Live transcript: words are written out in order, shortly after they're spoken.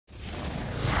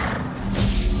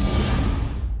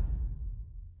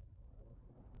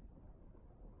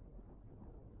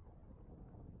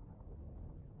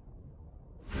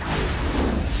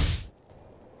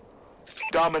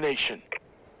Domination.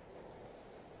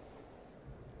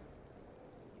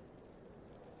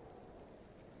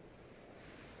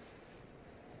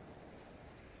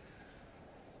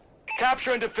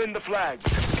 Capture and defend the flags.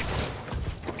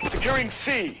 Securing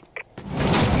C.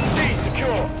 C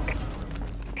secure.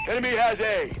 Enemy has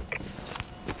A.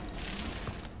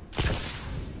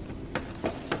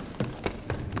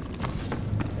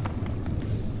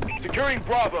 Securing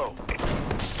Bravo.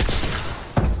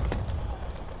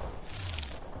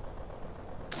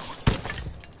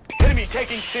 Enemy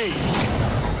taking C.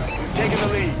 We've taken the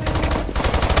lead.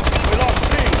 We lost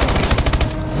C.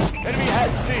 Enemy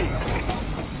has C.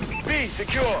 B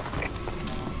secure.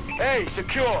 A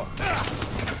secure.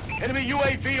 Enemy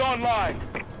UAV online.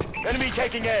 Enemy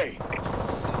taking A.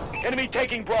 Enemy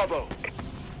taking Bravo.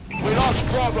 We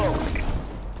lost Bravo.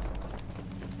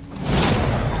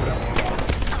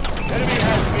 Enemy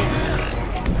has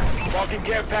B. Marking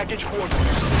care package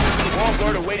coordinates.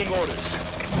 Warbird awaiting orders.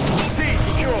 C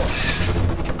secure.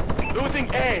 Losing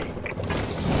A.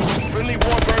 Friendly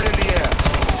Warbird in the air.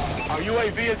 Our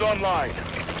UAV is online.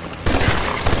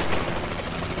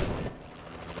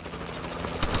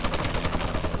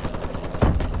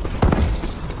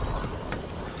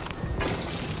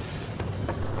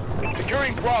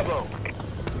 Securing Bravo.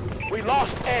 We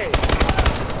lost A.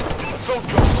 Assault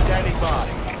drone standing by.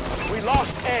 We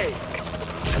lost A.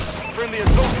 Friendly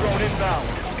assault drone inbound.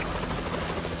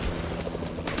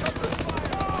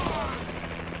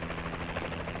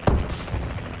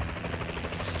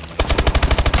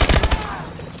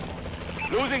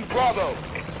 Losing Bravo.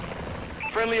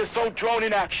 Friendly assault drone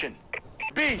in action.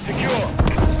 B secure.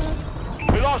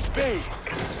 We lost B.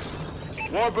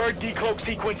 Warbird decloak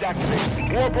sequence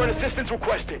activated. Warbird assistance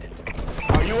requested.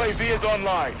 Our UAV is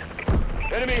online.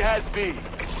 Enemy has B.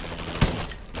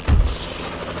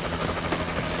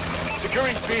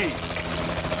 Securing B.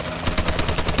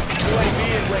 UAV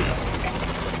in waiting.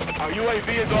 Our UAV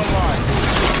is online.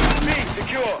 B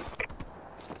secure.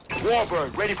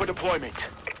 Warbird ready for deployment.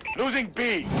 Losing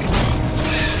B.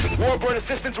 Warbird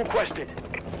assistance requested.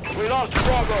 We lost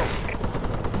Bravo.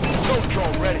 Assault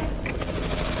drone ready.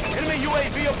 Enemy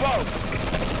UAV above.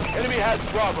 Enemy has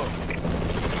Bravo.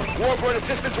 Warbird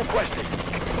assistance requested.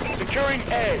 Securing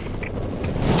A.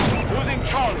 Losing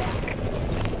Charlie.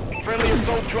 Friendly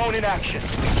assault drone in action.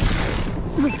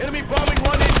 Enemy bombing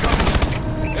run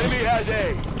incoming. Enemy has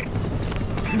A.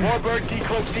 Warbird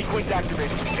decloak sequence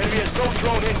activated. Enemy assault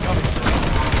drone incoming.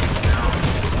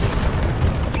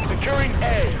 Securing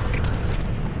A.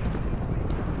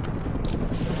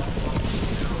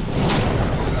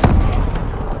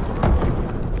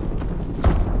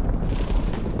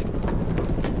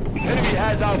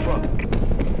 Has Alpha.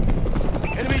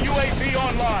 Enemy UAV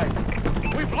online.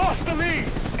 We've lost the lead.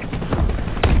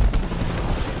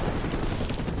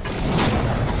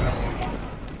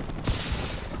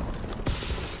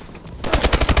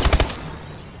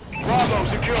 Bravo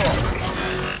secure.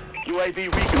 UAV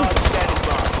recon standing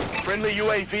by. Friendly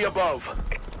UAV above.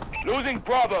 Losing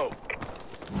Bravo.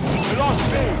 We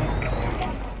lost B.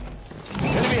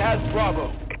 Enemy has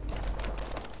Bravo.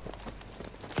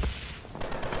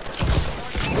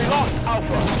 We lost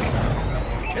Alpha.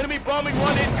 Enemy bombing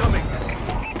run incoming.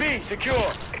 B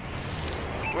secure.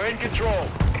 We're in control.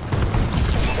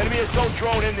 Enemy assault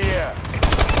drone in the air.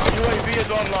 Our UAV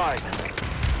is online.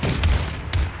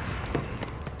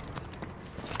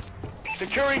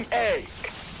 Securing A.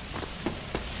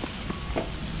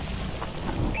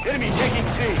 Enemy taking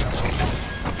C.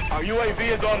 Our UAV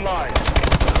is online.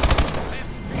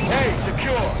 A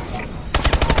secure.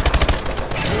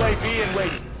 UAV in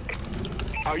waiting.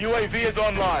 Our UAV is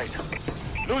online.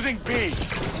 Losing B. In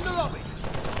the lobby.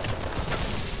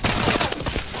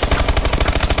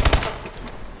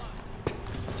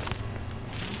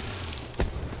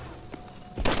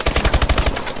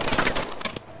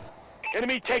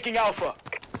 Enemy taking Alpha.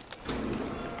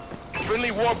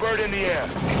 Friendly Warbird in the air.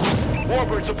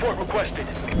 Warbird support requested.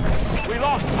 We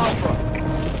lost Alpha.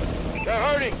 They're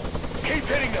hurting. Keep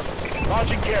hitting them.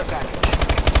 Launching care package.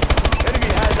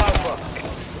 Enemy has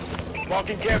Alpha.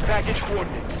 Marking care package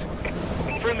coordinates.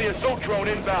 Friendly assault drone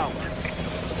inbound.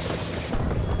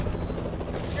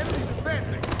 Enemies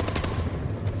advancing.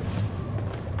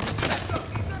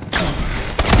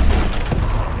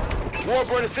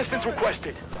 Warbird assistance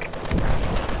requested.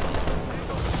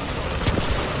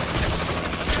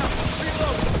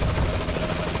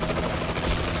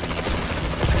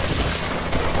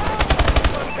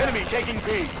 Enemy taking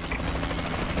B.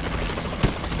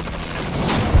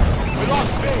 We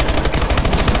lost B.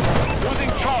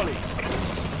 Losing Charlie.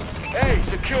 A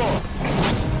secure.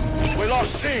 We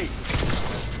lost C.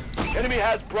 Enemy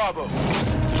has Bravo.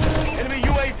 Enemy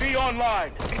UAV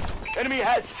online. Enemy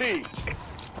has C.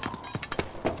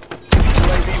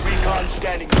 UAV recon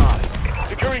standing by.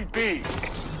 Securing B.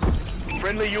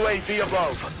 Friendly UAV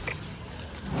above.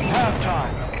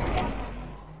 Halftime.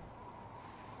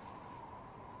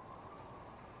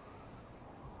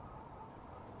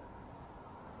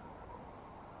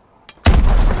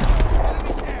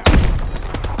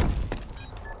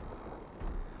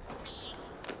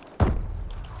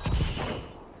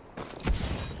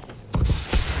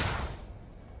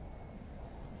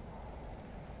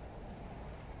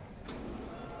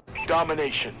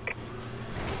 Domination.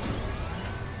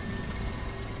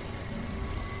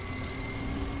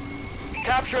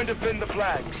 Capture and defend the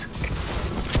flags.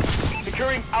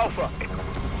 Securing Alpha.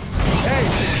 A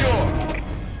secure.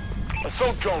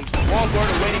 Assault drone. Warbird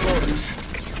awaiting orders.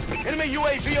 Enemy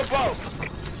UAV above.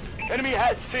 Enemy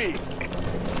has C.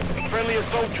 Friendly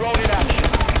assault drone in action.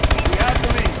 We have the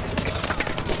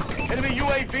lead. Enemy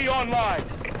UAV online.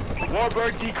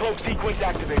 Warbird decloak sequence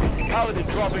activated. Paladin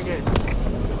dropping in.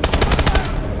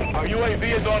 Our UAV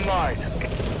is online.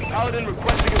 Paladin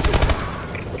requesting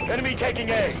assistance. Enemy taking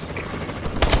A.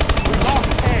 We lost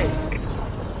A.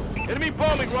 Enemy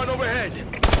bombing run overhead. B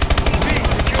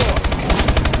secure.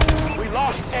 We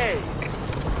lost A.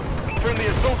 Friendly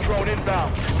assault drone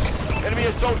inbound. Enemy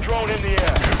assault drone in the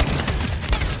air.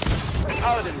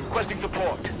 Paladin requesting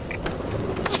support.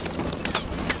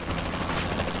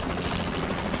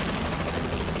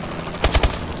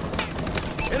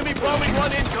 Enemy bombing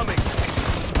run incoming.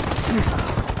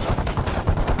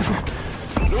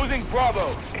 Losing Bravo.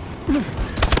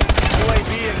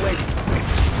 UAV in waiting.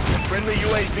 Friendly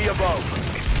UAV above.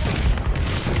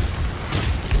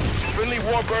 Friendly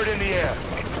Warbird in the air.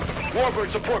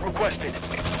 Warbird support requested.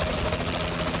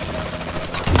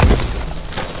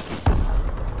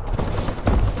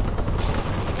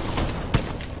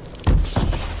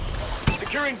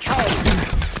 Securing Charlie.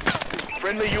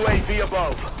 Friendly UAV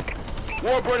above.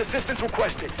 Warbird assistance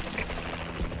requested.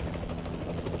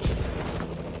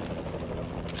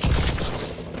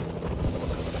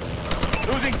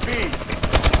 Losing B.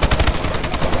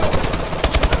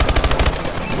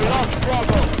 We lost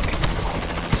Bravo.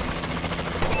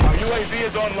 Our UAV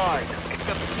is online.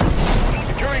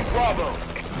 Securing Bravo.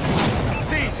 C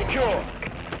secure.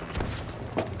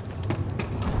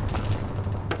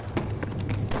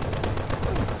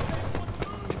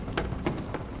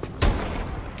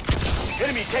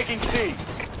 Enemy taking C.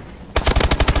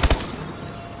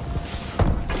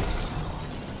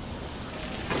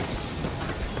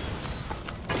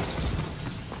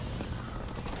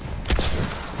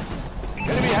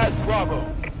 Enemy has Bravo.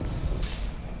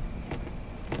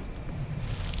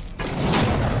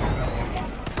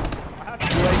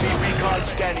 UAV recon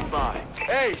standing by.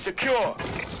 A secure.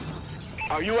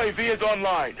 Our UAV is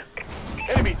online.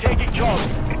 Enemy taking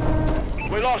Charlie.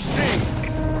 We lost C.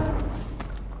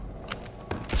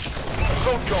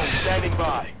 Assault drone standing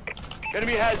by.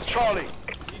 Enemy has Charlie.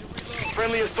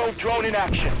 Friendly assault drone in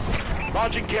action.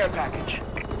 Launching care package.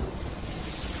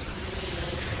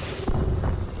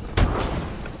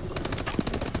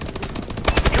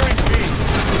 Securing B.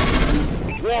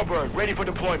 Warbird ready for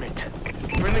deployment.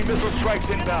 Friendly missile strikes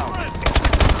inbound.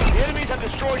 The enemies have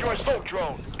destroyed your assault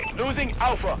drone. Losing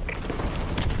Alpha.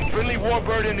 Friendly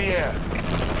Warbird in the air.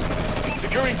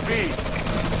 Securing B.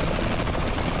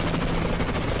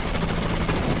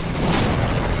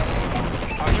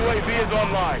 UAV is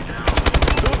online.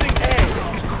 Losing A.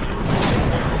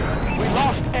 We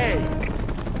lost A.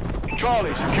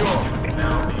 Charlie secure.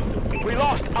 We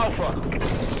lost Alpha.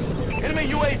 Enemy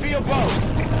UAV above.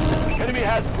 Enemy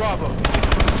has Bravo.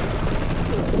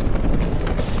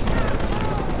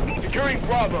 Securing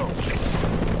Bravo.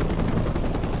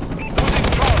 Losing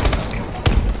Charlie.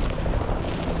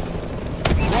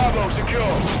 Bravo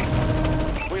secure.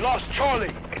 We lost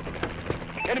Charlie.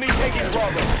 Enemy taking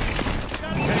Bravo.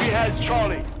 Enemy has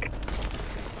Charlie.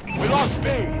 We lost B.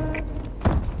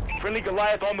 Friendly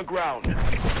Goliath on the ground.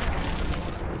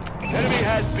 Enemy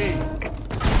has B.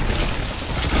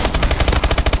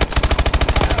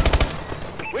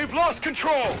 We've lost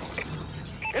control.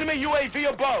 Enemy UAV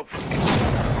above.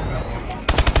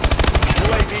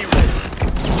 UAV ready.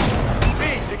 B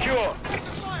secure.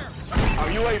 Our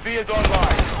UAV is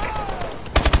online.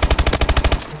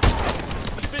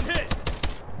 Been hit.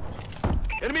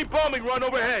 Enemy bombing run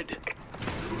overhead.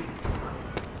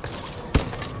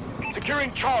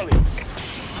 Securing Charlie.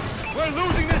 We're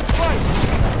losing this fight.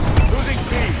 Losing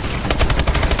B.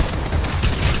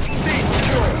 C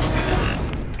secure.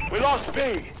 We lost B.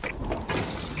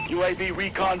 UAV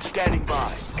recon standing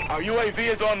by. Our UAV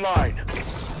is online.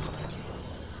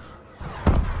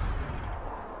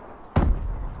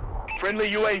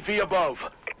 Friendly UAV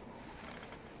above.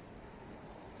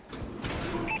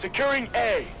 Securing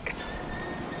A.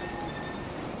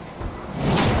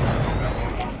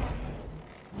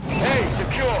 A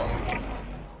secure.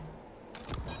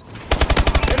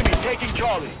 Enemy taking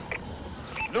Charlie.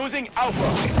 Losing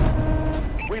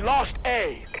Alpha. We lost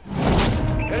A.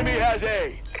 Enemy has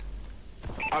A.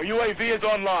 Our UAV is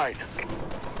online.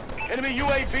 Enemy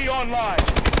UAV online.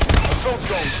 Assault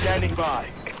drone standing by.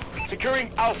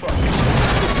 Securing Alpha.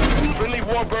 Friendly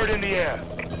Warbird in the air.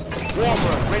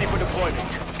 Warbird ready for deployment.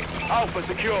 Alpha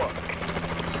secure.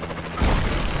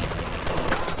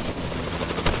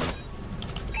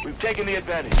 We've taken the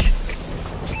advantage.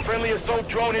 Friendly assault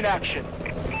drone in action.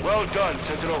 Well done,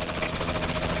 Sentinel.